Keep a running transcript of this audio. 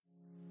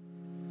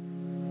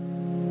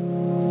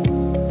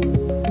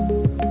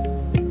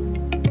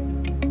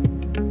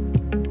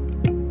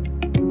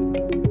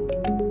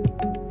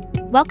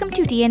Welcome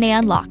to DNA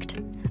Unlocked,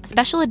 a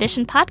special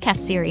edition podcast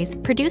series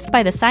produced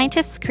by the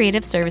Scientists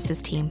Creative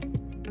Services team.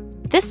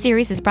 This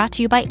series is brought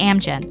to you by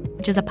Amgen,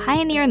 which is a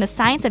pioneer in the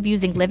science of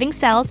using living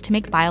cells to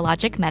make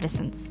biologic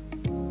medicines.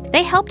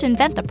 They helped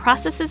invent the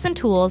processes and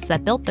tools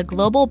that built the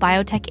global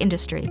biotech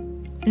industry,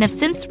 and have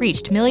since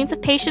reached millions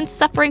of patients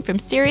suffering from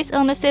serious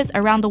illnesses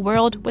around the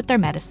world with their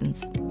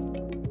medicines.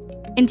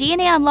 In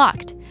DNA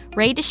Unlocked,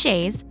 Ray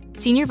Deshaies,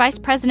 Senior Vice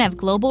President of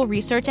Global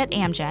Research at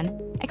Amgen,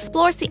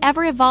 explores the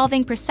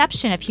ever-evolving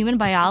perception of human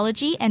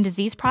biology and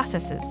disease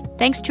processes,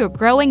 thanks to a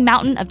growing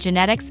mountain of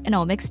genetics and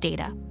omics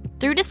data.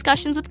 Through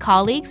discussions with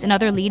colleagues and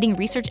other leading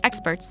research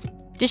experts,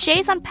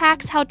 Deshaies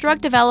unpacks how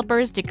drug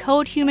developers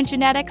decode human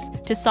genetics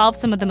to solve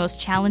some of the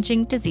most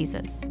challenging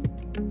diseases.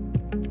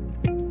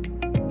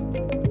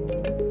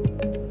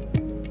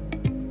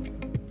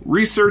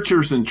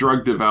 Researchers in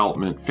drug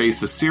development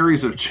face a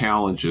series of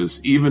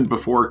challenges even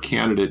before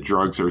candidate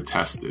drugs are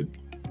tested.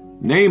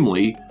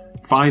 Namely,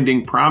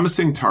 finding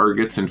promising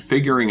targets and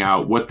figuring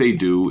out what they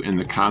do in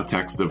the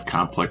context of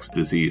complex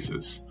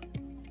diseases.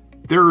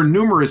 There are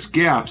numerous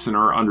gaps in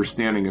our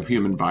understanding of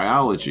human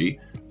biology,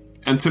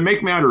 and to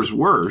make matters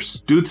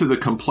worse, due to the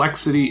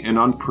complexity and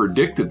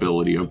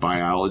unpredictability of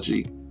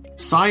biology,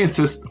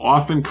 scientists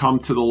often come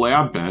to the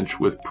lab bench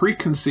with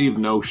preconceived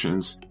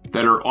notions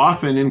that are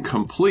often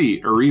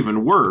incomplete or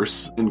even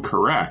worse,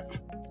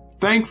 incorrect.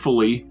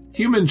 Thankfully,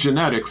 human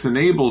genetics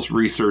enables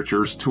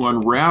researchers to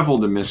unravel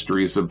the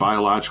mysteries of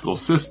biological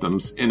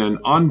systems in an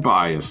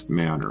unbiased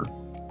manner.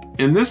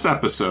 In this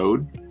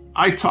episode,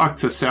 I talked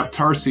to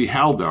Saptarsi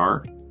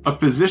Haldar, a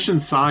physician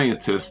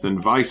scientist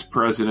and vice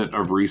president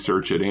of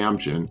research at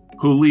Amgen,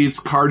 who leads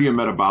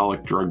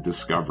cardiometabolic drug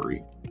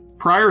discovery.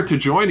 Prior to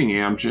joining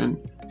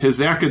Amgen,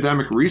 his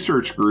academic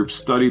research group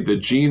studied the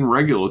gene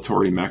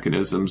regulatory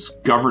mechanisms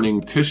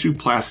governing tissue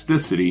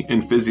plasticity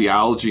in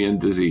physiology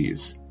and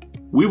disease.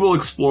 We will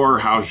explore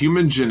how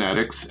human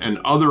genetics and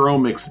other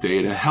omics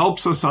data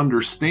helps us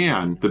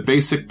understand the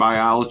basic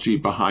biology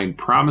behind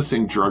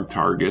promising drug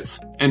targets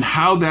and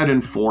how that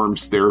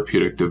informs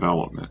therapeutic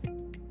development.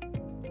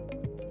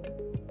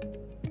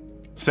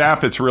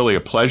 Sap, it's really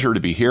a pleasure to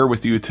be here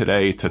with you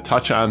today to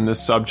touch on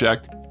this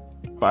subject.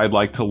 I'd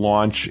like to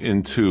launch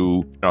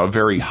into a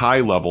very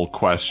high-level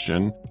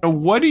question.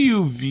 What do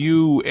you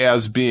view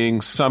as being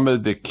some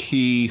of the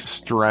key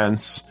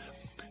strengths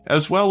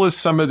as well as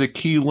some of the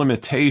key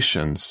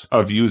limitations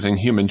of using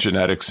human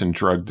genetics in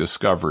drug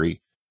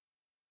discovery?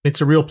 It's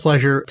a real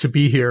pleasure to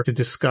be here to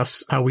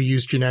discuss how we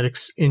use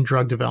genetics in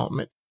drug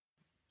development.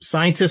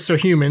 Scientists are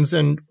humans,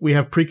 and we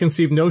have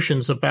preconceived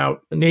notions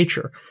about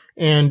nature.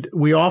 And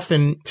we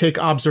often take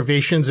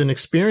observations and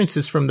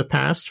experiences from the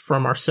past,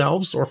 from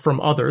ourselves or from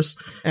others,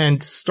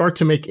 and start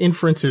to make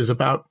inferences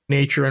about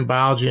nature and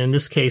biology, in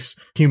this case,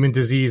 human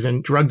disease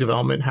and drug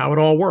development, how it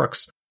all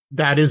works.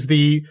 That is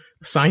the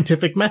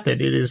scientific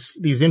method. It is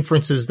these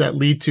inferences that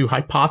lead to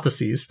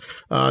hypotheses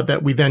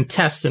that we then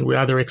test and we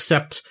either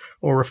accept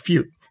or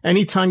refute.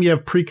 Anytime you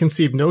have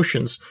preconceived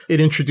notions, it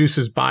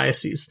introduces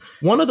biases.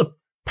 One of the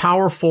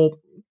powerful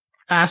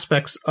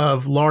aspects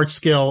of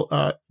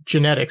large-scale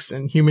genetics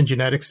and human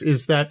genetics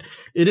is that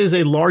it is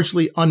a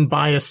largely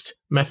unbiased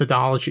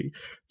methodology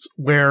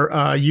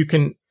where you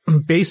can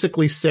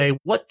basically say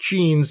what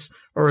genes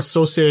are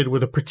associated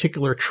with a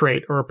particular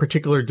trait or a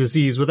particular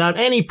disease without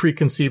any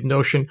preconceived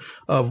notion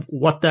of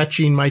what that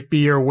gene might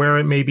be or where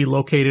it may be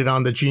located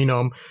on the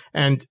genome.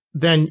 And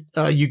then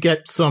you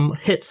get some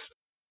hits.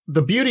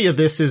 The beauty of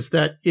this is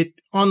that it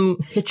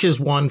unhitches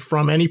one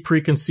from any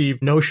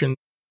preconceived notion.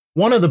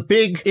 One of the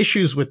big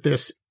issues with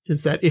this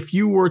is that if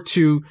you were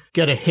to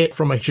get a hit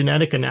from a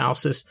genetic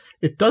analysis,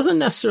 it doesn't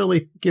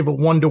necessarily give a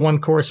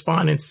one-to-one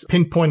correspondence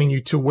pinpointing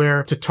you to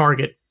where to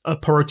target a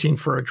protein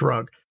for a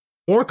drug.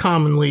 More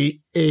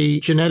commonly,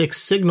 a genetic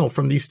signal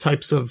from these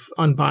types of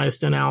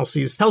unbiased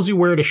analyses tells you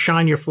where to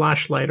shine your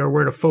flashlight or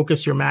where to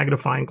focus your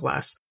magnifying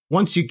glass.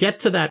 Once you get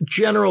to that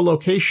general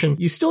location,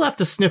 you still have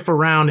to sniff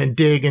around and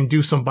dig and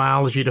do some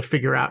biology to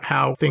figure out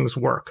how things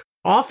work.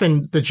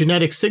 Often, the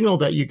genetic signal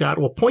that you got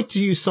will point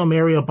to you some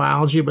area of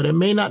biology, but it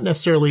may not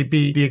necessarily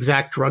be the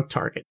exact drug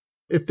target.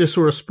 If this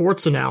were a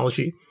sports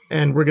analogy,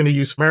 and we're going to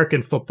use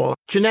American football,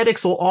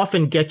 genetics will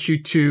often get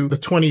you to the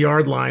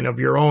 20-yard line of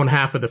your own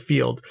half of the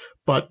field.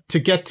 But to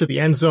get to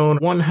the end zone,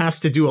 one has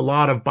to do a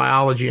lot of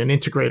biology and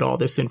integrate all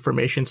this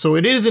information. So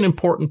it is an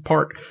important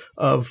part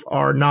of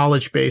our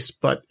knowledge base,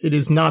 but it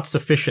is not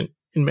sufficient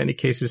in many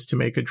cases to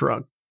make a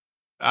drug.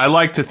 I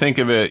like to think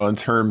of it in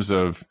terms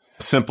of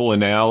simple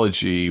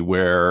analogy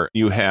where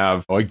you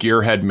have a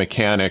gearhead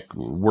mechanic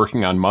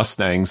working on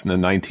Mustangs in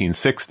the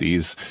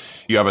 1960s.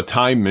 You have a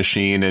time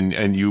machine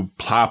and you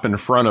plop in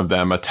front of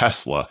them a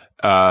Tesla.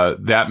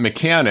 That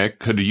mechanic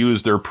could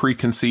use their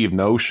preconceived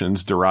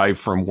notions derived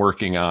from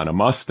working on a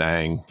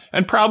Mustang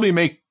and probably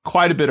make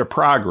quite a bit of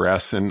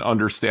progress in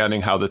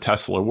understanding how the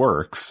Tesla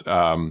works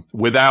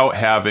without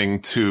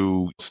having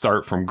to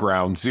start from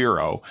ground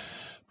zero.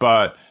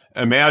 But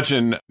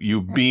imagine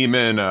you beam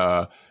in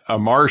a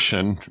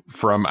Martian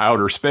from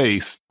outer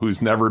space who's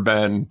never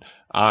been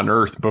on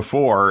Earth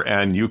before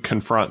and you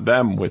confront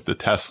them with the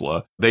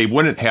Tesla, they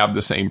wouldn't have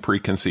the same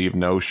preconceived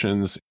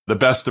notions. The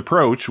best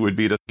approach would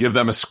be to give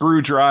them a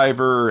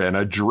screwdriver and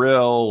a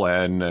drill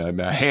and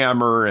a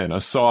hammer and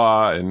a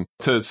saw and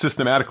to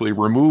systematically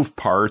remove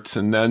parts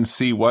and then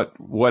see what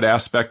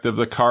aspect of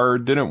the car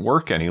didn't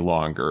work any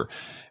longer.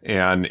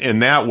 And in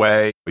that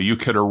way, you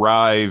could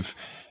arrive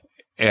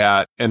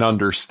at an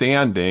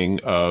understanding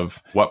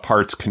of what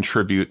parts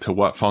contribute to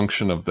what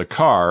function of the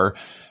car.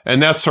 And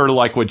that's sort of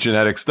like what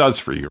genetics does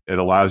for you. It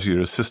allows you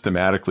to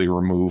systematically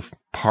remove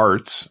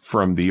parts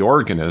from the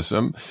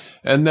organism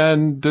and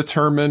then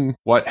determine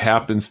what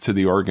happens to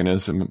the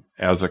organism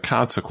as a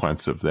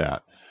consequence of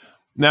that.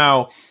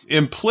 Now,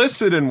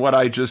 implicit in what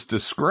I just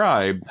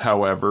described,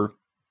 however,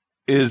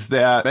 is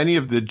that many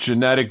of the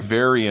genetic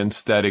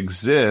variants that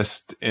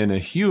exist in a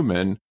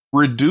human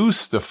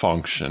reduce the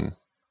function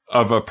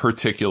of a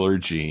particular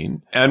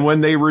gene. And when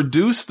they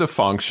reduce the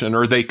function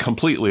or they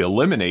completely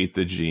eliminate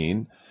the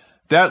gene,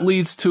 that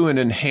leads to an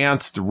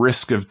enhanced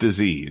risk of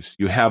disease.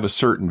 You have a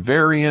certain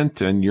variant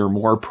and you're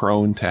more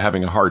prone to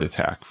having a heart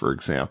attack, for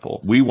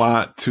example. We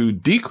want to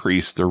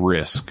decrease the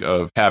risk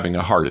of having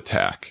a heart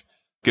attack.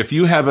 If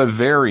you have a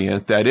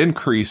variant that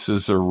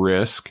increases a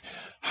risk,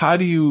 how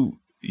do you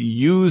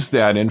use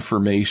that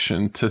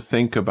information to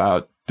think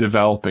about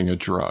developing a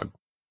drug?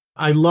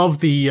 I love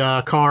the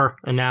car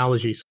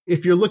analogies.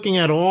 If you're looking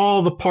at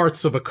all the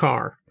parts of a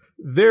car,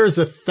 there's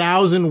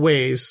 1,000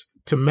 ways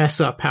to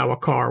mess up how a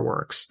car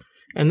works.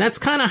 And that's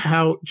kind of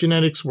how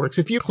genetics works.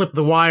 If you clip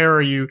the wire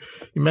or you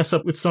mess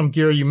up with some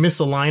gear, you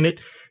misalign it,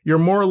 you're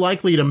more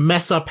likely to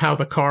mess up how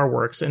the car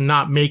works and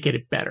not make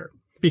it better.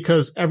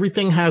 Because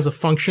everything has a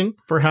function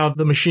for how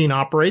the machine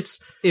operates.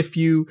 If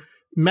you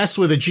mess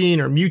with a gene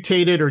or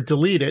mutate it or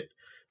delete it,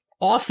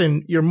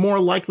 often you're more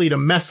likely to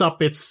mess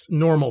up its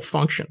normal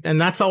function.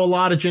 And that's how a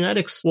lot of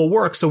genetics will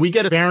work. So we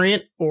get a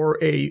variant or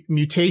a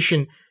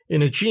mutation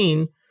in a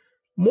gene.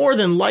 More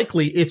than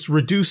likely, it's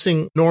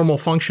reducing normal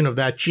function of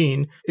that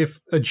gene.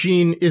 If a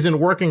gene isn't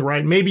working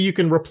right, maybe you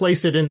can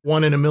replace it in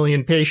 1 in a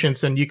million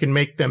patients and you can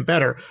make them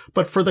better.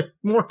 But for the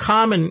more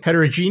common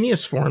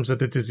heterogeneous forms of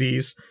the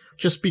disease,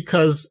 just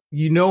because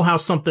you know how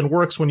something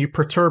works when you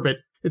perturb it,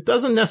 it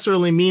doesn't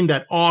necessarily mean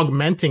that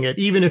augmenting it,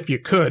 even if you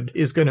could,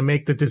 is going to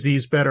make the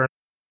disease better.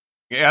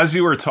 As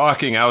you were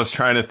talking, I was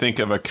trying to think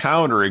of a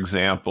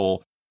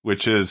counterexample,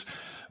 which is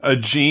a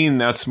gene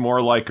that's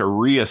more like a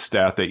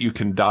rheostat that you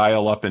can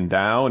dial up and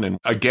down. And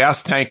a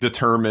gas tank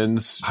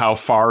determines how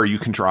far you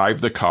can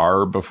drive the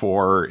car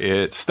before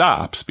it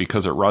stops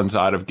because it runs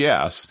out of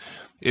gas.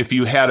 If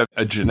you had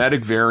a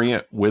genetic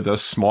variant with a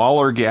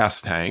smaller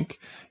gas tank,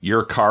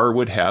 your car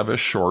would have a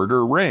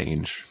shorter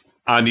range.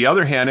 On the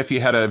other hand, if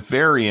you had a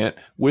variant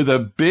with a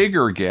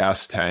bigger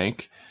gas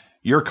tank,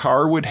 your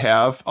car would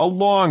have a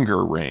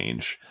longer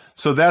range.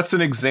 So that's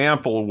an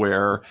example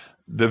where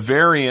the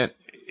variant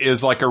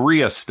is like a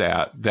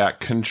rheostat that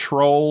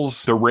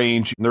controls the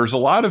range. There's a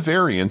lot of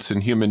variants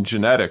in human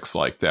genetics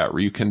like that,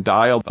 where you can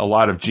dial a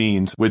lot of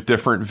genes with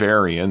different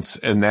variants,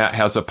 and that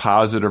has a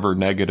positive or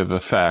negative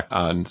effect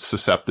on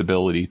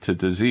susceptibility to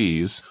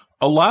disease.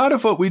 A lot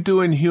of what we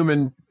do in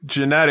human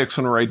genetics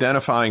when we're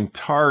identifying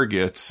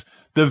targets,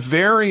 the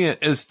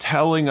variant is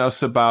telling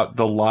us about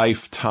the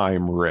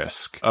lifetime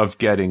risk of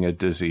getting a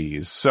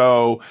disease.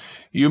 So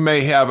you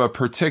may have a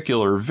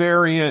particular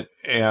variant,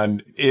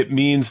 and it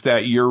means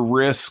that your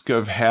risk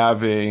of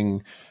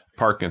having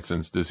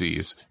Parkinson's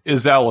disease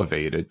is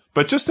elevated.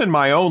 But just in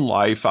my own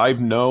life,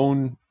 I've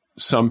known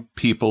some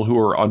people who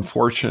are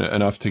unfortunate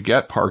enough to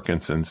get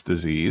Parkinson's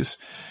disease.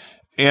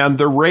 And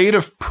the rate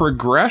of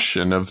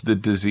progression of the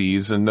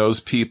disease in those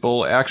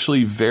people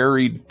actually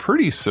varied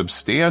pretty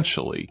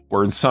substantially,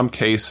 where in some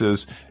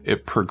cases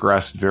it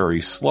progressed very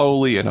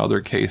slowly, in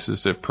other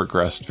cases it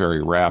progressed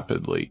very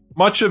rapidly.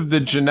 Much of the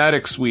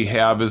genetics we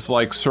have is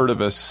like sort of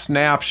a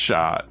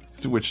snapshot,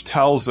 which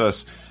tells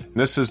us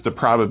this is the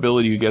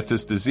probability you get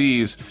this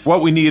disease.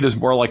 What we need is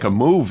more like a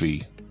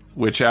movie,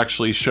 which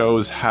actually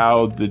shows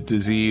how the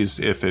disease,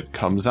 if it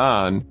comes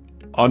on,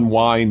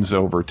 unwinds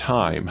over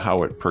time,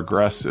 how it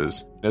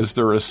progresses. Is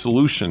there a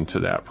solution to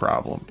that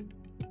problem?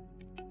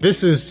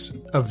 This is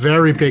a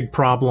very big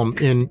problem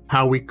in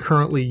how we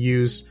currently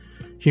use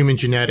human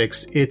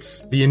genetics.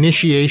 It's the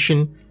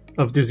initiation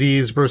of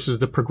disease versus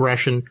the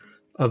progression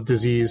of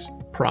disease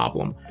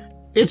problem.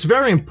 It's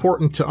very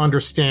important to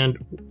understand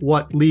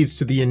what leads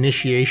to the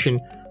initiation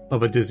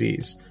of a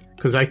disease,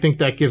 because I think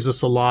that gives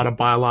us a lot of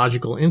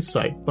biological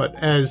insight. But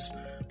as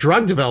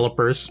drug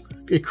developers,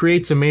 it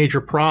creates a major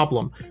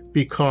problem,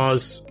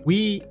 because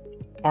we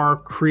are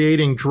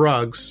creating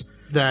drugs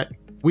that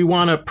we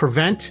want to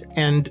prevent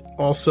and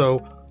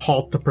also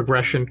halt the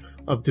progression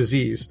of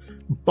disease.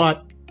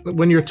 But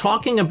when you're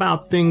talking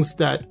about things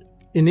that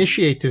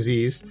initiate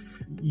disease,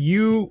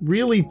 you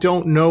really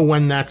don't know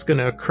when that's going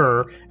to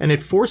occur, and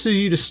it forces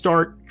you to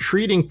start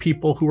treating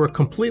people who are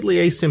completely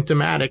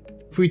asymptomatic.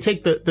 If we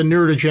take the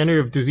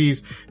neurodegenerative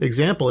disease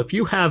example, if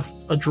you have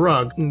a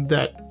drug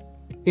that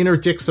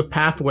interdicts a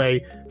pathway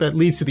that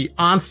leads to the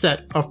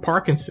onset of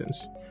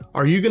Parkinson's,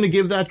 Are you going to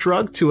give that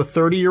drug to a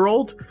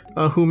 30-year-old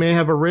who may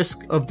have a risk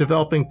of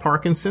developing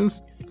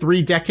Parkinson's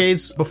 3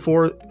 decades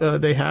before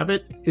they have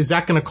it? Is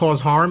that going to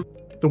cause harm?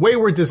 The way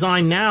we're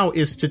designed now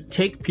is to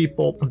take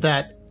people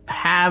that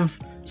have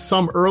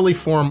some early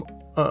form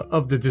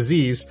of the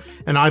disease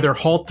and either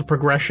halt the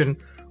progression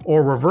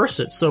or reverse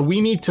it. So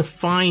we need to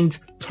find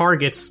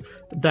targets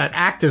that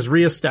act as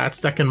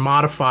rheostats that can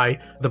modify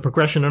the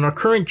progression. And our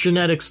current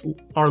genetics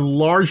are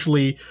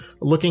largely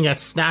looking at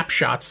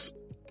snapshots.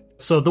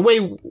 So the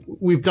way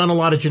we've done a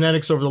lot of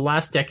genetics over the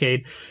last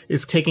decade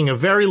is taking a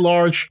very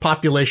large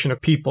population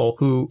of people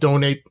who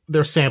donate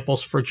their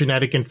samples for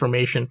genetic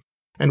information.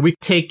 And we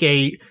take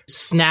a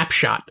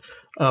snapshot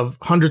of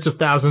hundreds of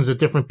thousands of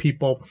different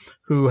people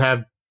who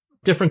have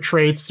different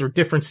traits or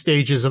different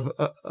stages of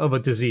a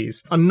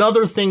disease.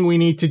 Another thing we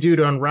need to do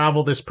to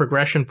unravel this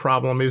progression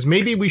problem is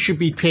maybe we should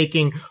be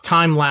taking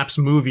time-lapse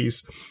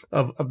movies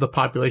of the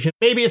population.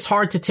 Maybe it's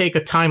hard to take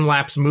a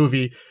time-lapse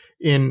movie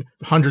in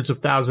hundreds of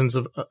thousands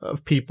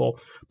of people,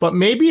 but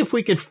maybe if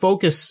we could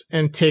focus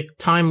and take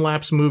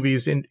time-lapse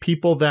movies in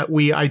people that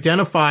we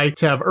identify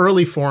to have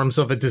early forms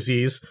of a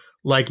disease,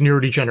 like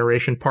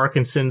neurodegeneration,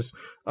 Parkinson's,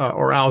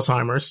 or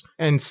Alzheimer's,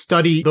 and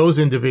study those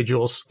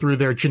individuals through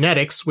their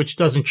genetics, which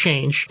doesn't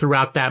change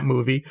throughout that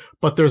movie,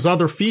 but there's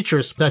other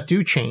features that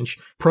do change,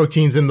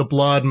 proteins in the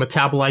blood,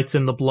 metabolites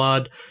in the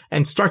blood,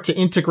 and start to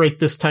integrate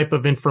this type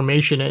of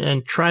information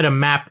and try to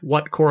map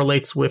what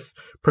correlates with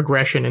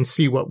progression and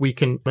see what we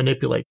can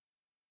manipulate.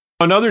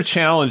 Another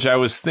challenge I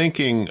was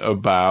thinking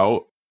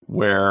about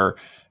where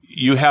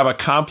you have a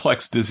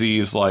complex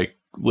disease like,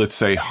 let's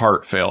say,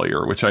 heart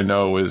failure, which I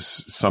know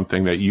is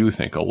something that you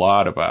think a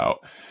lot about.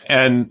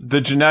 And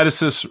the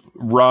geneticists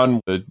run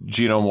the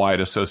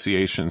genome-wide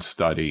association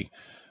study,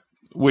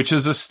 which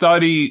is a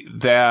study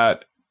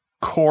that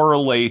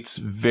correlates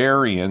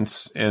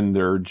variants in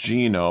their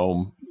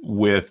genome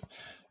with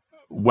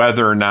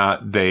whether or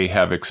not they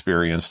have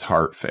experienced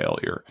heart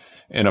failure.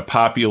 In a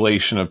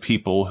population of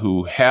people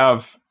who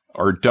have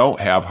or don't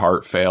have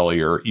heart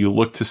failure, you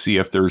look to see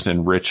if there's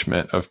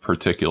enrichment of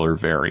particular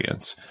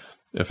variants.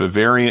 If a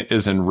variant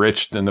is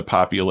enriched in the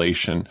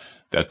population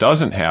that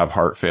doesn't have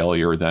heart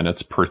failure, then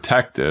it's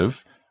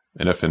protective.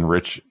 And if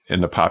enriched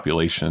in the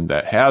population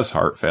that has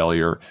heart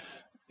failure,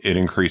 it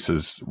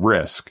increases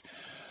risk.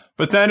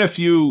 But then if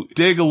you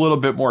dig a little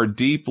bit more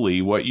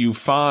deeply, what you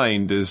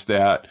find is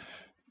that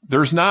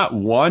there's not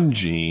one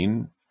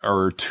gene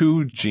or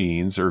 2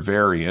 genes or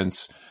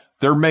variants.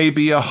 There may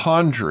be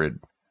 100,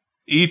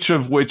 each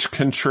of which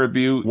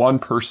contribute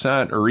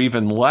 1% or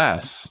even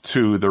less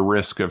to the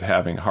risk of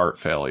having heart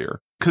failure.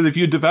 Because if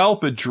you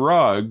develop a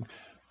drug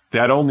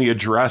that only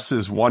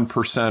addresses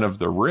 1% of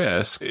the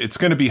risk, it's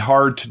going to be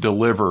hard to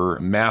deliver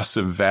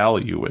massive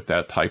value with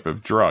that type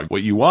of drug.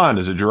 What you want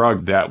is a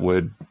drug that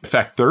would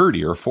affect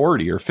 30 or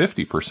 40 or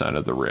 50%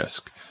 of the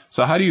risk.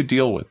 So how do you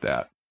deal with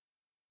that?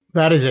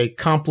 That is a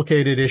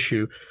complicated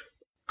issue.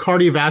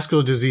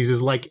 Cardiovascular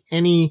diseases, like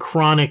any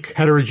chronic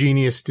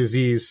heterogeneous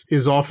disease,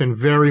 is often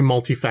very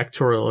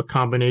multifactorial, a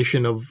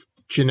combination of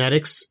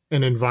genetics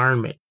and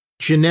environment.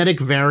 Genetic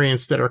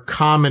variants that are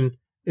common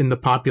in the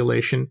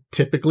population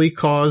typically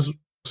cause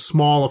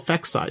small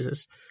effect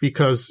sizes,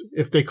 because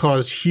if they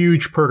cause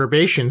huge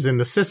perturbations in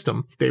the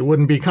system, they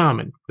wouldn't be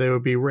common. They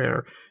would be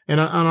rare. And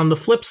on the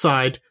flip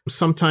side,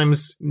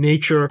 sometimes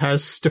nature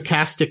has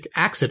stochastic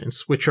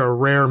accidents, which are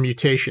rare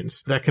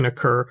mutations that can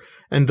occur.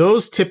 And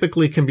those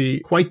typically can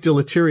be quite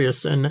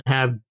deleterious and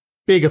have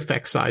big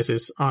effect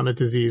sizes on a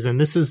disease. And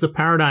this is the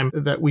paradigm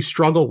that we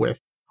struggle with.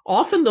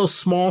 Often those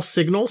small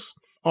signals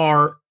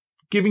are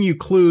giving you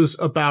clues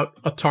about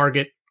a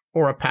target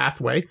or a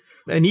pathway.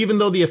 And even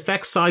though the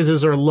effect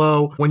sizes are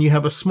low, when you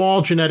have a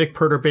small genetic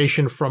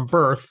perturbation from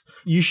birth,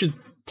 you should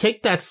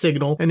take that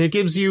signal, and it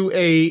gives you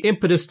a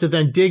impetus to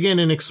then dig in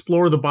and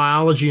explore the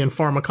biology and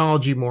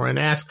pharmacology more and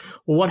ask,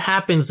 well, what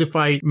happens if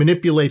I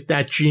manipulate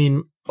that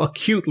gene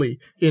acutely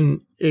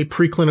in a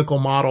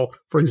preclinical model,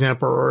 for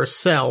example, or a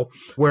cell,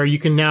 where you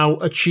can now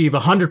achieve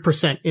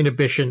 100%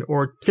 inhibition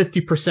or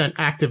 50%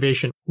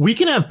 activation? We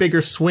can have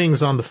bigger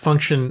swings on the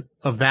function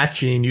of that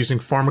gene using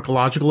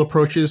pharmacological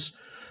approaches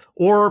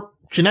or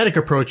genetic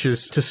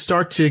approaches to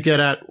start to get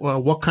at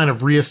what kind of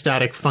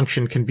rheostatic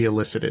function can be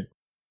elicited.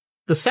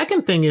 The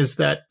second thing is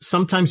that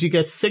sometimes you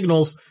get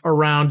signals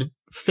around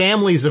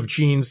families of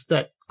genes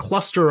that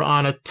cluster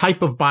on a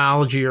type of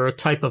biology or a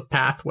type of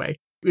pathway.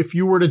 If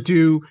you were to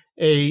do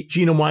a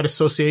genome-wide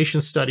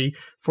association study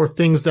for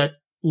things that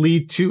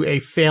lead to a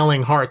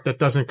failing heart that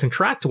doesn't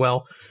contract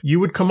well, you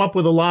would come up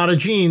with a lot of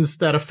genes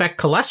that affect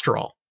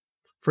cholesterol.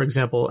 For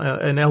example,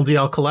 an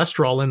LDL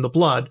cholesterol in the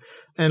blood.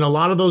 And a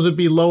lot of those would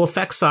be low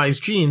effect size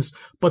genes,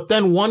 but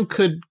then one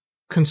could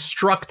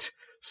construct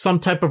some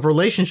type of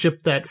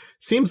relationship that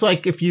seems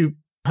like if you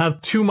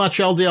have too much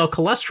LDL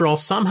cholesterol,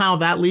 somehow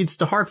that leads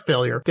to heart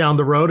failure down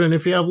the road. And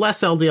if you have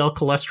less LDL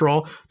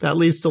cholesterol, that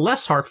leads to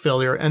less heart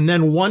failure. And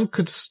then one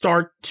could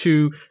start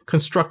to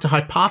construct a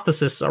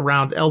hypothesis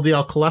around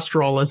LDL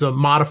cholesterol as a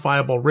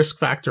modifiable risk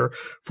factor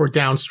for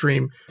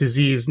downstream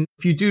disease.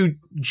 If you do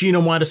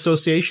genome-wide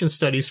association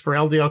studies for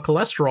LDL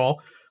cholesterol,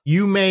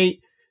 you may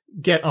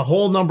get a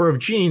whole number of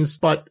genes,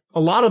 but a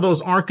lot of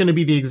those aren't going to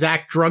be the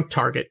exact drug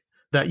target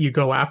that you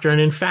go after. And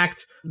in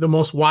fact, the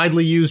most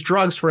widely used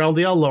drugs for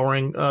LDL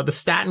lowering, the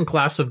statin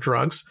class of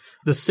drugs,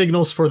 the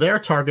signals for their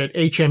target,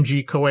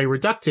 HMG-CoA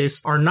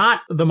reductase, are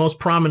not the most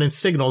prominent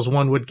signals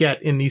one would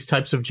get in these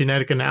types of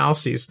genetic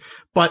analyses.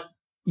 But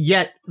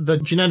yet the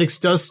genetics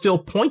does still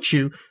point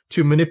you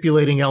to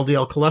manipulating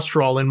LDL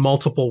cholesterol in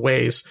multiple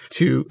ways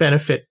to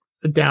benefit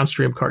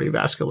downstream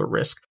cardiovascular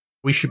risk.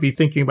 We should be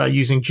thinking about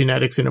using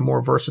genetics in a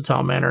more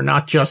versatile manner,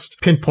 not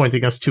just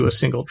pinpointing us to a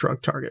single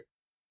drug target.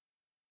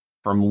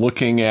 From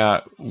looking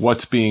at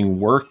what's being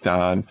worked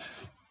on,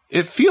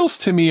 it feels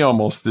to me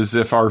almost as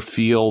if our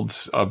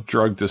fields of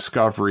drug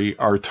discovery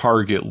are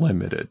target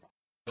limited.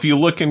 If you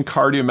look in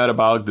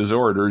cardiometabolic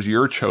disorders,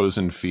 your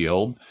chosen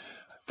field,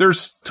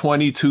 there's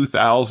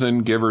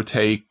 22,000, give or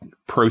take,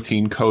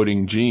 protein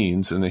coding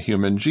genes in the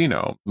human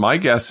genome. My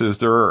guess is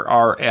there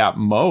are at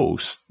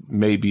most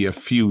maybe a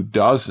few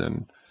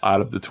dozen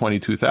out of the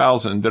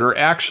 22,000 that are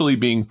actually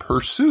being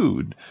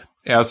pursued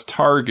as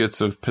targets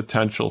of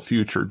potential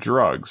future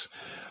drugs.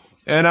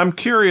 And I'm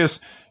curious,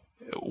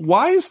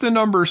 why is the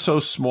number so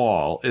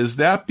small? Is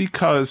that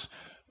because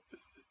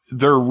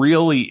there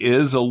really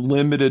is a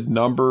limited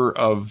number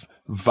of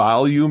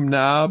volume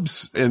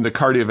knobs in the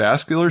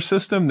cardiovascular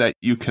system that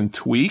you can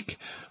tweak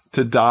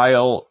to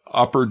dial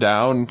up or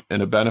down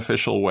in a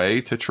beneficial way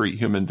to treat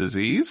human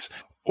disease?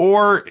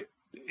 Or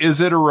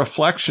is it a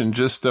reflection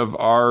just of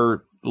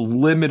our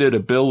limited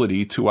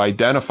ability to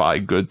identify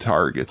good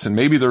targets? And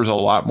maybe there's a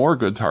lot more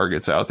good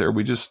targets out there.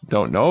 We just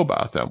don't know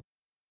about them.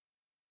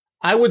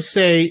 I would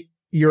say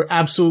you're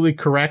absolutely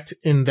correct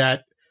in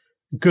that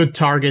good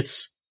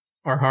targets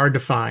are hard to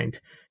find.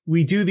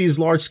 We do these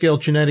large-scale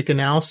genetic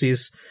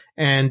analyses,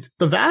 and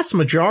the vast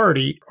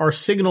majority are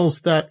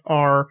signals that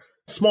are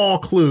small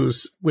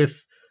clues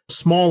with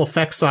small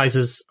effect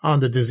sizes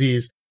on the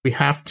disease. We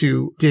have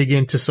to dig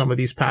into some of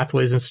these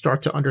pathways and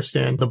start to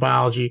understand the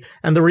biology.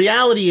 And the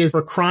reality is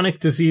for chronic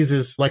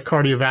diseases like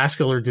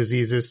cardiovascular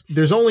diseases,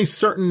 there's only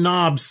certain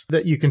knobs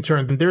that you can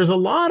turn. There's a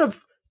lot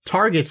of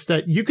targets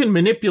that you can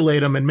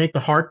manipulate them and make the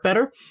heart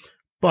better,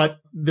 but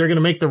they're going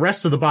to make the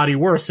rest of the body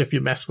worse if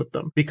you mess with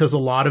them, because a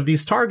lot of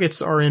these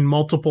targets are in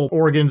multiple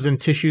organs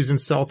and tissues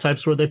and cell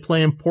types where they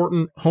play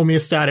important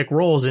homeostatic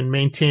roles in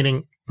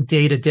maintaining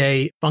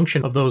day-to-day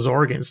function of those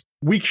organs.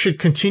 We should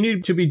continue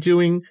to be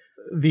doing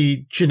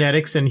the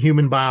genetics and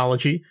human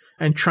biology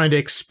and trying to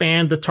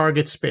expand the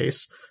target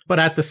space. But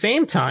at the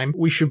same time,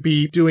 we should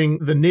be doing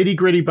the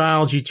nitty-gritty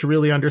biology to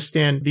really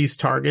understand these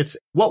targets.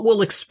 What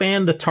will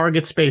expand the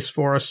target space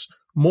for us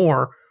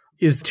more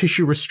is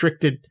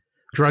tissue-restricted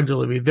drug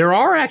delivery. There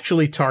are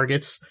actually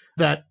targets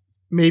that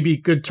may be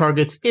good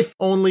targets if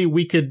only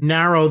we could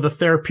narrow the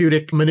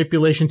therapeutic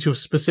manipulation to a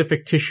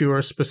specific tissue or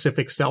a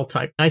specific cell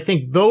type. I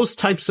think those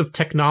types of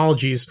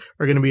technologies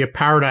are going to be a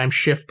paradigm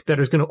shift that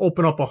is going to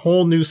open up a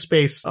whole new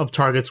space of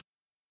targets.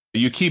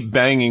 You keep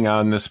banging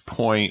on this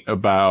point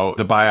about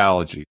the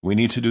biology. We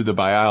need to do the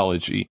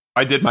biology.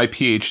 I did my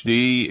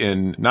PhD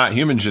in not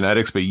human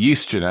genetics, but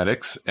yeast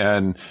genetics.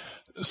 And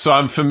so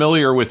I'm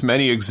familiar with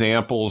many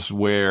examples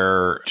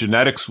where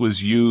genetics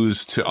was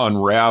used to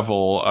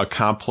unravel a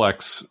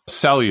complex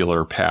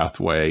cellular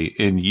pathway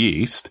in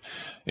yeast,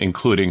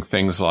 including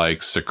things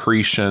like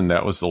secretion.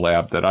 That was the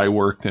lab that I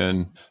worked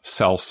in,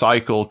 cell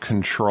cycle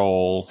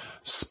control,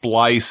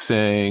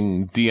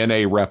 splicing,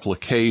 DNA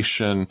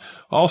replication,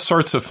 all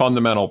sorts of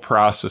fundamental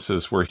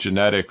processes where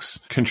genetics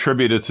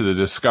contributed to the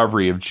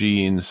discovery of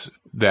genes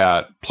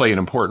that play an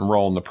important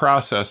role in the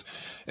process.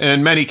 And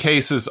in many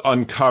cases,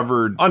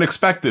 uncovered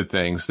unexpected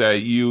things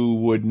that you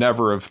would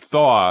never have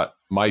thought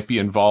might be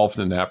involved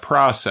in that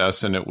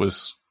process. And it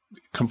was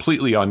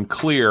completely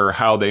unclear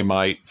how they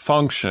might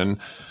function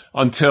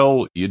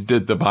until you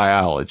did the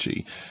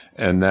biology.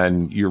 And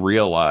then you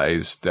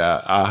realized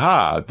that,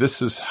 aha,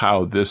 this is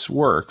how this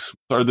works.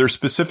 Are there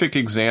specific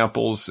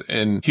examples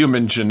in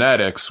human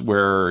genetics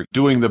where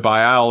doing the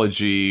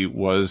biology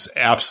was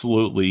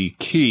absolutely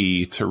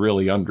key to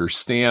really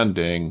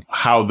understanding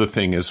how the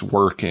thing is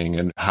working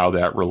and how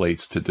that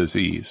relates to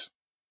disease?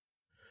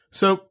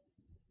 So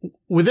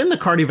within the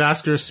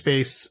cardiovascular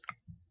space,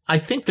 I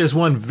think there's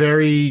one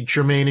very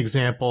germane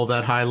example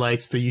that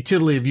highlights the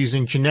utility of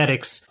using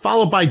genetics,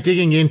 followed by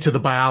digging into the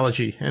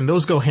biology, and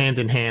those go hand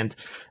in hand.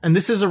 And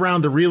this is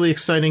around the really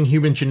exciting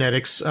human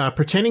genetics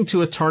pertaining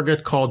to a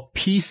target called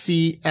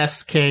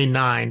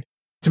PCSK9.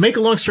 To make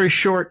a long story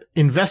short,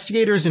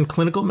 investigators in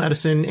clinical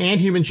medicine and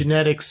human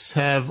genetics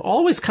have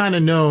always kind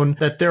of known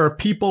that there are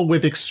people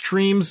with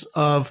extremes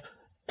of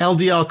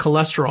LDL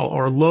cholesterol,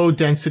 or low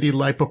density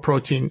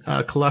lipoprotein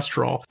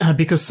cholesterol,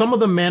 because some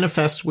of them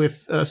manifest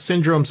with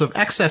syndromes of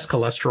excess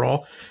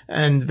cholesterol,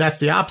 and that's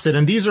the opposite.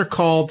 And these are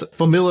called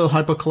familial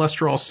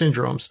hypercholesterol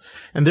syndromes.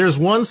 And there's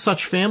one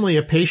such family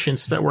of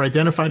patients that were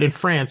identified in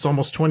France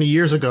almost 20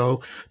 years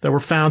ago that were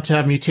found to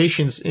have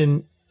mutations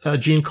in a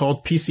gene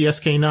called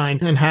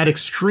PCSK9 and had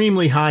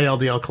extremely high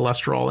LDL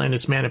cholesterol and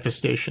its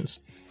manifestations.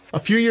 A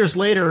few years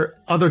later,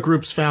 other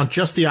groups found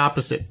just the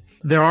opposite.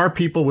 There are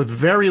people with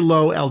very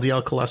low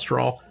LDL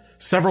cholesterol,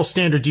 several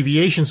standard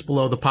deviations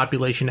below the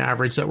population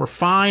average, that were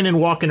fine and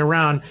walking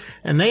around,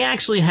 and they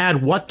actually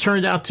had what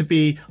turned out to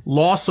be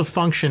loss of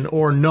function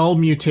or null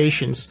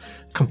mutations,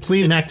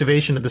 complete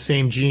inactivation of the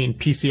same gene,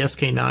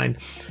 PCSK9.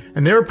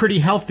 And they were pretty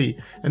healthy,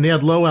 and they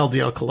had low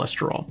LDL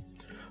cholesterol.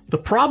 The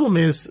problem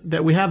is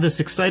that we have this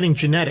exciting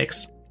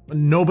genetics.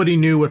 Nobody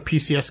knew what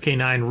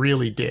PCSK9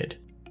 really did.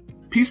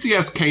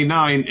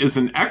 PCSK9 is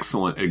an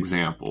excellent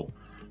example.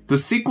 The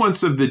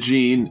sequence of the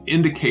gene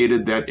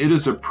indicated that it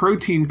is a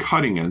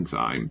protein-cutting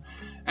enzyme,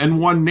 and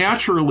one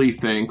naturally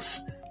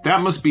thinks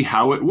that must be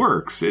how it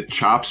works. It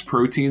chops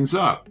proteins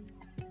up.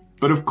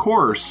 But of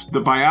course,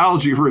 the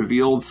biology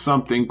revealed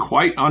something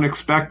quite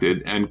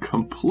unexpected and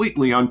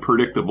completely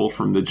unpredictable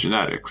from the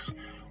genetics,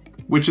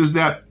 which is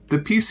that the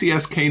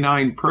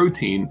PCSK9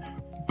 protein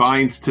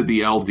binds to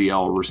the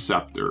LDL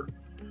receptor.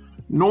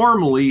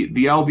 Normally,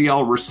 the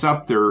LDL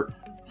receptor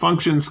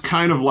functions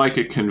kind of like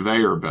a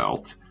conveyor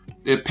belt.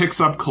 It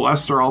picks up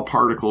cholesterol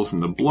particles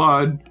in the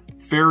blood,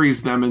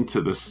 ferries them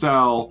into the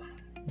cell,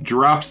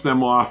 drops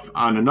them off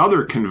on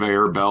another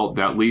conveyor belt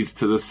that leads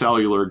to the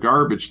cellular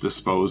garbage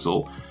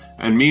disposal,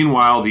 and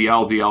meanwhile the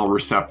LDL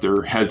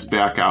receptor heads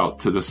back out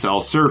to the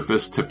cell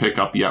surface to pick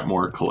up yet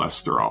more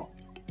cholesterol.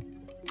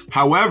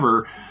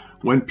 However,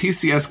 when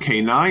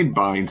PCSK9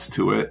 binds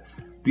to it,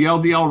 the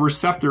LDL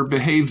receptor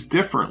behaves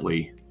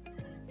differently.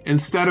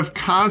 Instead of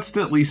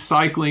constantly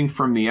cycling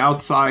from the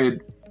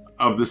outside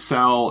of the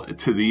cell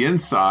to the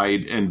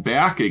inside and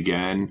back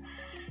again,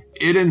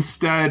 it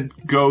instead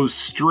goes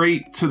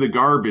straight to the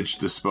garbage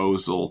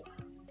disposal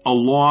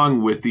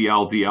along with the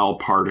LDL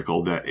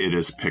particle that it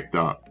has picked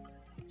up.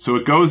 So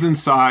it goes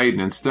inside,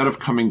 and instead of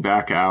coming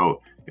back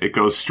out, it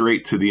goes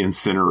straight to the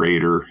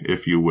incinerator,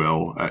 if you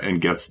will, and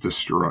gets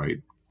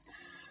destroyed.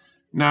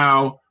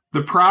 Now,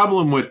 the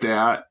problem with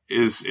that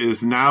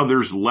is now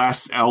there's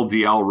less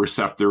LDL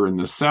receptor in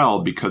the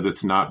cell because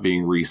it's not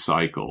being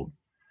recycled.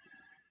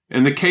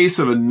 In the case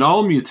of a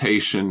null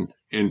mutation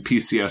in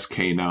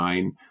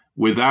PCSK9,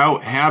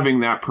 without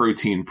having that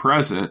protein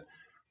present,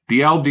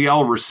 the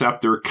LDL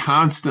receptor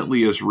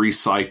constantly is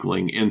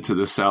recycling into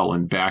the cell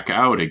and back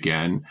out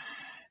again,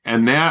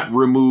 and that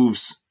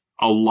removes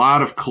a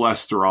lot of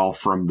cholesterol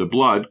from the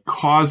blood,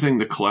 causing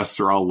the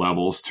cholesterol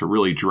levels to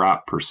really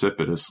drop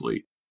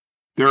precipitously.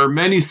 There are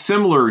many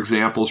similar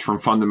examples from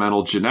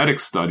fundamental genetic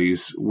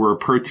studies where a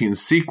protein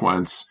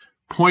sequence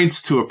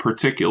points to a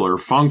particular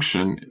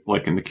function,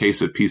 like in the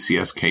case of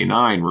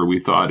PCSK9, where we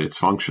thought its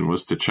function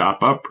was to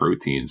chop up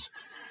proteins.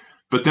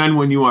 But then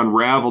when you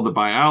unravel the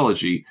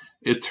biology,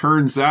 it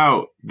turns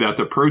out that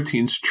the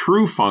protein's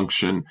true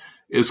function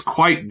is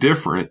quite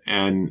different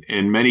and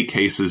in many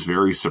cases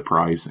very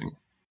surprising.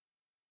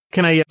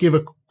 Can I give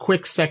a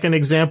quick second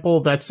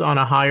example that's on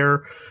a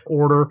higher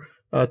order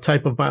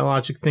type of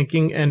biologic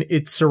thinking, and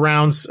it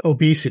surrounds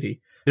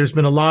obesity? There's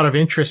been a lot of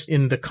interest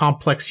in the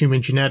complex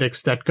human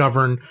genetics that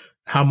govern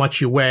how much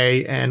you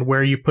weigh and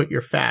where you put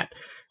your fat.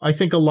 I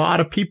think a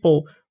lot of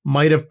people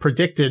might have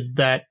predicted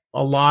that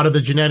a lot of the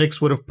genetics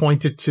would have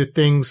pointed to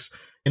things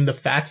in the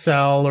fat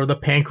cell or the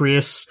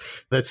pancreas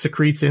that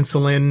secretes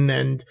insulin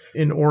and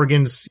in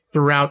organs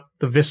throughout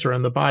the viscera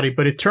in the body.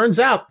 But it turns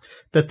out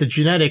that the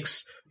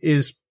genetics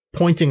is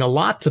pointing a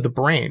lot to the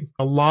brain.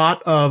 A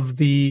lot of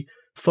the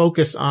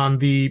focus on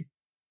the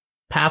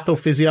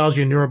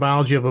pathophysiology and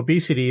neurobiology of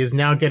obesity is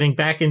now getting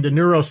back into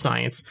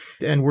neuroscience.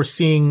 And we're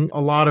seeing a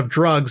lot of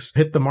drugs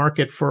hit the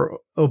market for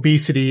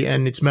obesity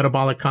and its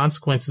metabolic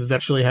consequences that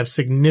actually have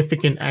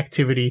significant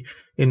activity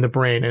in the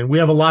brain. And we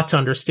have a lot to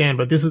understand,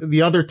 but this is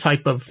the other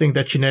type of thing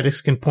that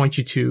genetics can point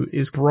you to,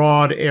 is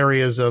broad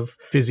areas of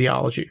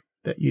physiology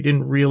that you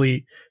didn't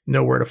really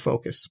know where to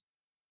focus.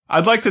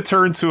 I'd like to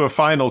turn to a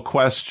final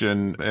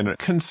question, and it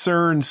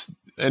concerns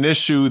an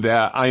issue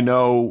that I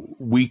know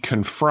we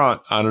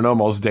confront on an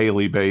almost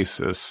daily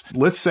basis.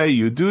 Let's say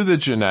you do the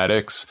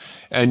genetics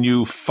and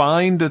you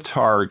find a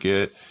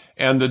target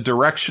and the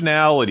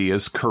directionality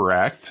is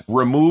correct.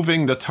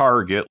 Removing the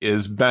target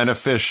is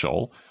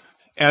beneficial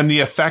and the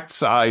effect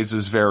size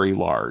is very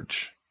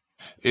large.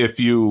 If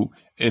you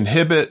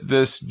inhibit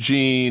this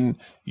gene,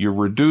 you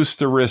reduce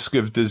the risk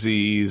of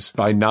disease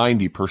by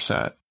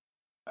 90%.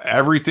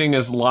 Everything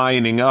is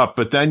lining up,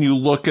 but then you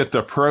look at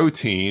the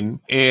protein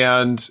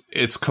and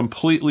it's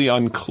completely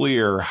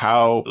unclear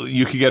how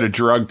you could get a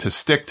drug to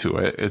stick to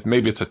it.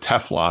 Maybe it's a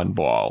Teflon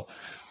ball.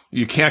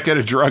 You can't get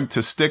a drug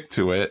to stick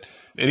to it.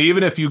 And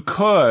even if you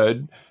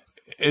could,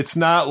 It's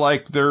not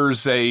like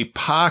there's a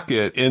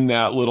pocket in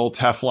that little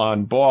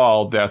Teflon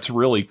ball that's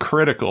really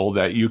critical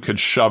that you could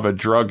shove a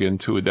drug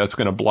into it that's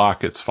going to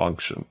block its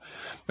function.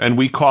 And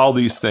we call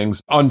these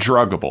things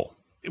undruggable.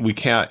 We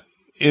can't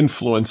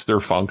influence their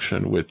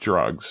function with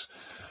drugs.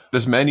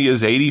 As many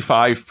as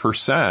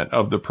 85%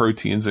 of the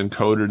proteins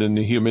encoded in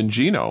the human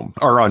genome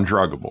are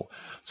undruggable.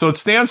 So it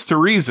stands to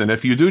reason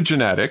if you do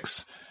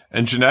genetics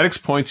and genetics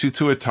points you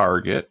to a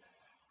target,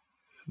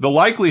 the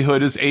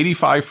likelihood is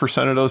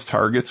 85% of those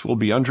targets will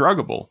be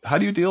undruggable. How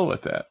do you deal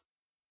with that?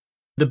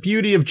 The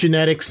beauty of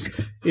genetics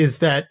is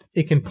that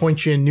it can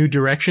point you in new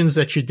directions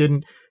that you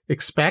didn't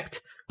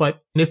expect. But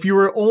if you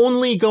were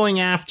only going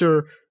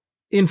after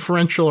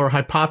inferential or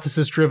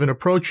hypothesis-driven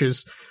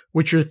approaches,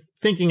 which you're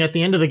thinking at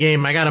the end of the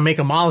game, I got to make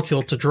a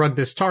molecule to drug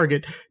this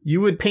target,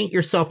 you would paint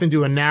yourself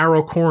into a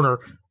narrow corner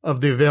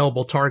of the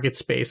available target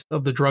space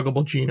of the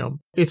druggable genome.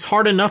 It's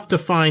hard enough to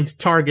find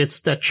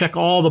targets that check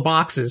all the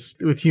boxes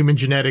with human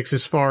genetics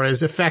as far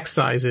as effect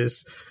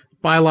sizes,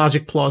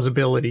 biologic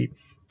plausibility,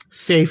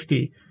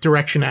 safety,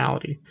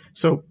 directionality.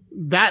 So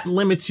that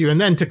limits you.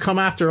 And then to come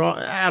at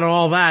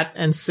all that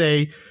and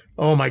say,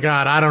 oh my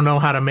God, I don't know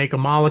how to make a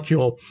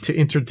molecule to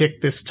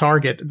interdict this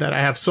target that I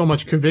have so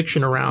much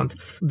conviction around.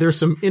 There's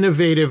some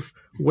innovative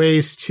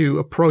ways to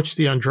approach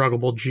the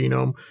undruggable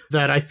genome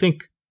that I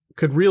think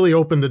could really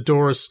open the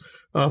doors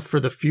for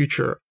the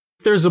future.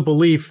 There's a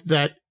belief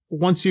that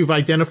once you've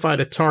identified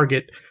a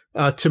target,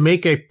 to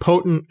make a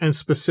potent and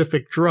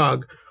specific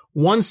drug,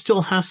 one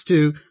still has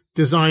to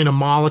design a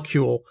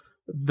molecule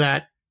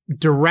that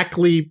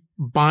directly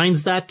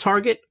binds that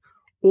target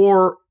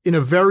or in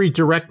a very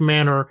direct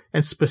manner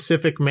and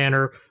specific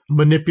manner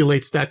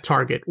manipulates that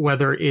target,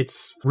 whether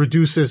it's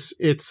reduces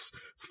its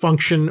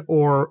function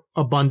or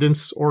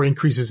abundance or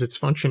increases its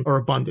function or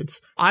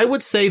abundance. I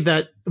would say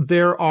that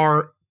there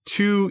are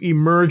two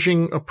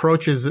emerging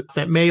approaches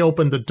that may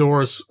open the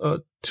doors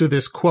to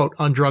this, quote,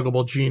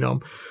 undruggable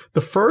genome.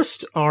 The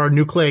first are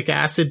nucleic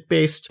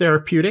acid-based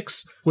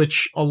therapeutics,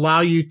 which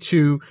allow you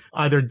to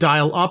either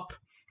dial up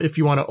if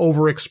you want to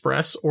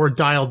overexpress or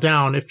dial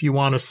down if you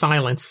want to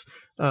silence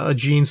a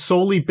gene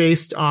solely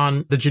based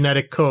on the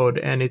genetic code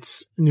and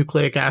its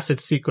nucleic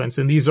acid sequence.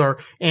 And these are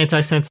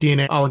antisense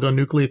DNA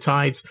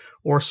oligonucleotides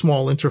or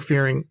small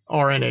interfering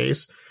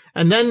RNAs.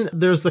 And then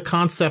there's the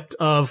concept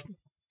of,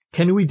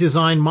 can we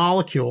design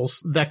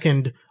molecules that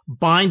can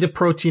bind a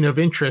protein of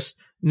interest,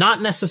 not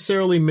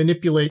necessarily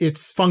manipulate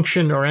its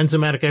function or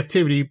enzymatic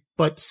activity,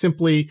 but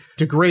simply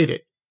degrade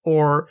it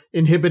or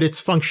inhibit its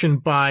function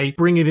by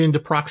bringing it into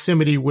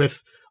proximity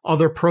with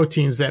other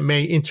proteins that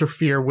may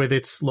interfere with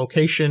its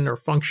location or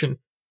function.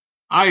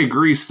 I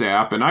agree,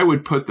 Sap, and I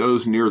would put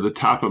those near the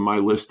top of my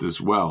list as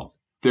well.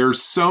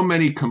 There's so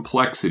many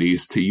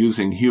complexities to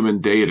using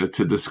human data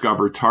to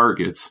discover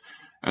targets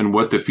and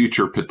what the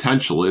future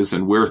potential is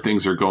and where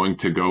things are going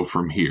to go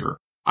from here.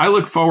 I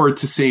look forward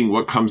to seeing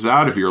what comes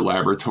out of your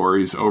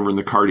laboratories over in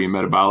the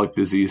cardiometabolic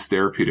disease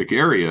therapeutic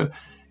area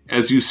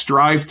as you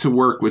strive to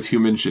work with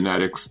human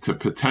genetics to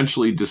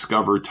potentially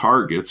discover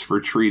targets for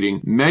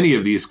treating many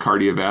of these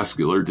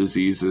cardiovascular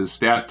diseases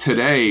that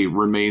today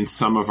remain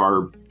some of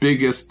our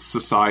biggest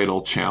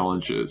societal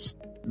challenges.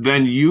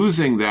 Then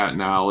using that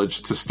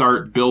knowledge to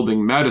start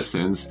building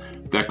medicines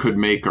that could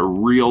make a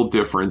real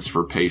difference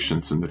for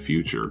patients in the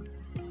future.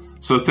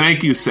 So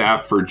thank you,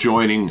 Sap, for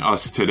joining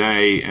us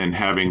today and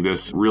having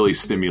this really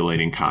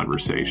stimulating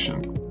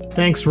conversation.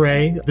 Thanks,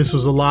 Ray. This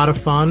was a lot of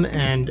fun,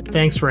 and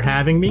thanks for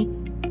having me.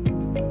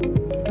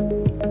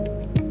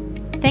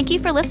 Thank you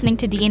for listening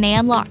to DNA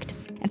Unlocked,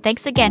 and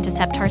thanks again to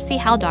Saptarsi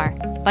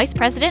Haldar, Vice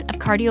President of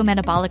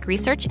Cardiometabolic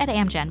Research at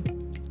Amgen.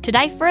 To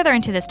dive further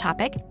into this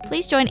topic,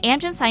 please join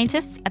Amgen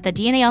scientists at the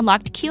DNA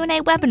Unlocked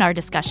Q&A webinar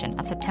discussion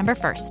on September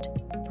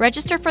 1st.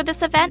 Register for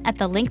this event at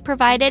the link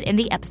provided in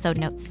the episode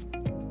notes.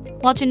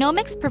 While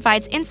genomics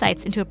provides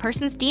insights into a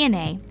person's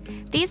DNA,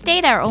 these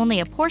data are only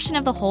a portion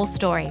of the whole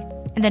story.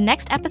 In the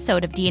next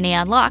episode of DNA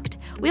Unlocked,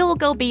 we will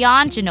go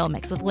beyond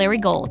genomics with Larry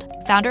Gold,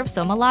 founder of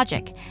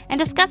SomaLogic, and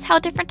discuss how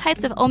different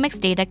types of omics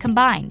data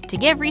combine to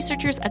give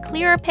researchers a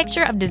clearer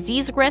picture of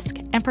disease risk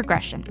and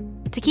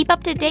progression. To keep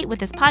up to date with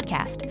this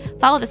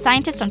podcast, follow The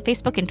Scientist on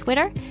Facebook and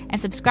Twitter,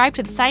 and subscribe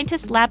to The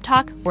Scientist Lab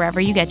Talk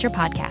wherever you get your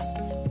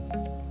podcasts.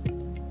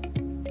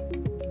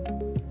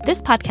 This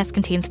podcast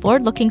contains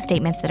forward-looking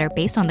statements that are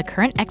based on the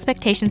current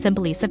expectations and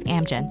beliefs of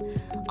Amgen.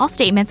 All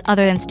statements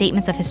other than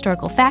statements of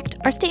historical fact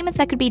are statements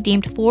that could be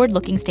deemed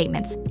forward-looking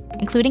statements,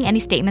 including any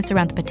statements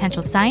around the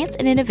potential science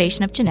and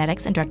innovation of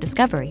genetics and drug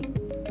discovery.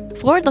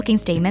 Forward-looking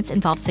statements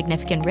involve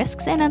significant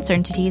risks and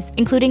uncertainties,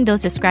 including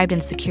those described in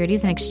the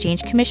Securities and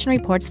Exchange Commission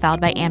reports filed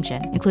by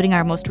Amgen, including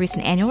our most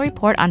recent annual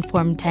report on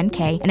Form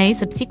 10-K and any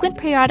subsequent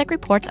periodic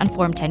reports on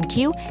Form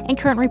 10-Q and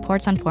current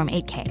reports on Form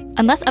 8-K.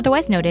 Unless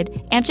otherwise noted,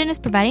 Amgen is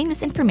providing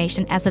this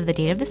information as of the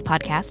date of this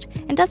podcast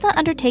and does not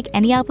undertake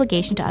any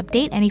obligation to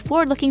update any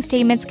forward-looking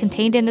statements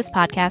contained in this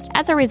podcast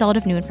as a result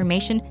of new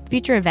information,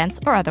 future events,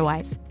 or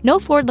otherwise. No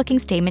forward-looking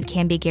statement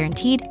can be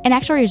guaranteed, and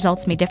actual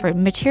results may differ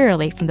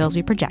materially from those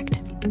we project.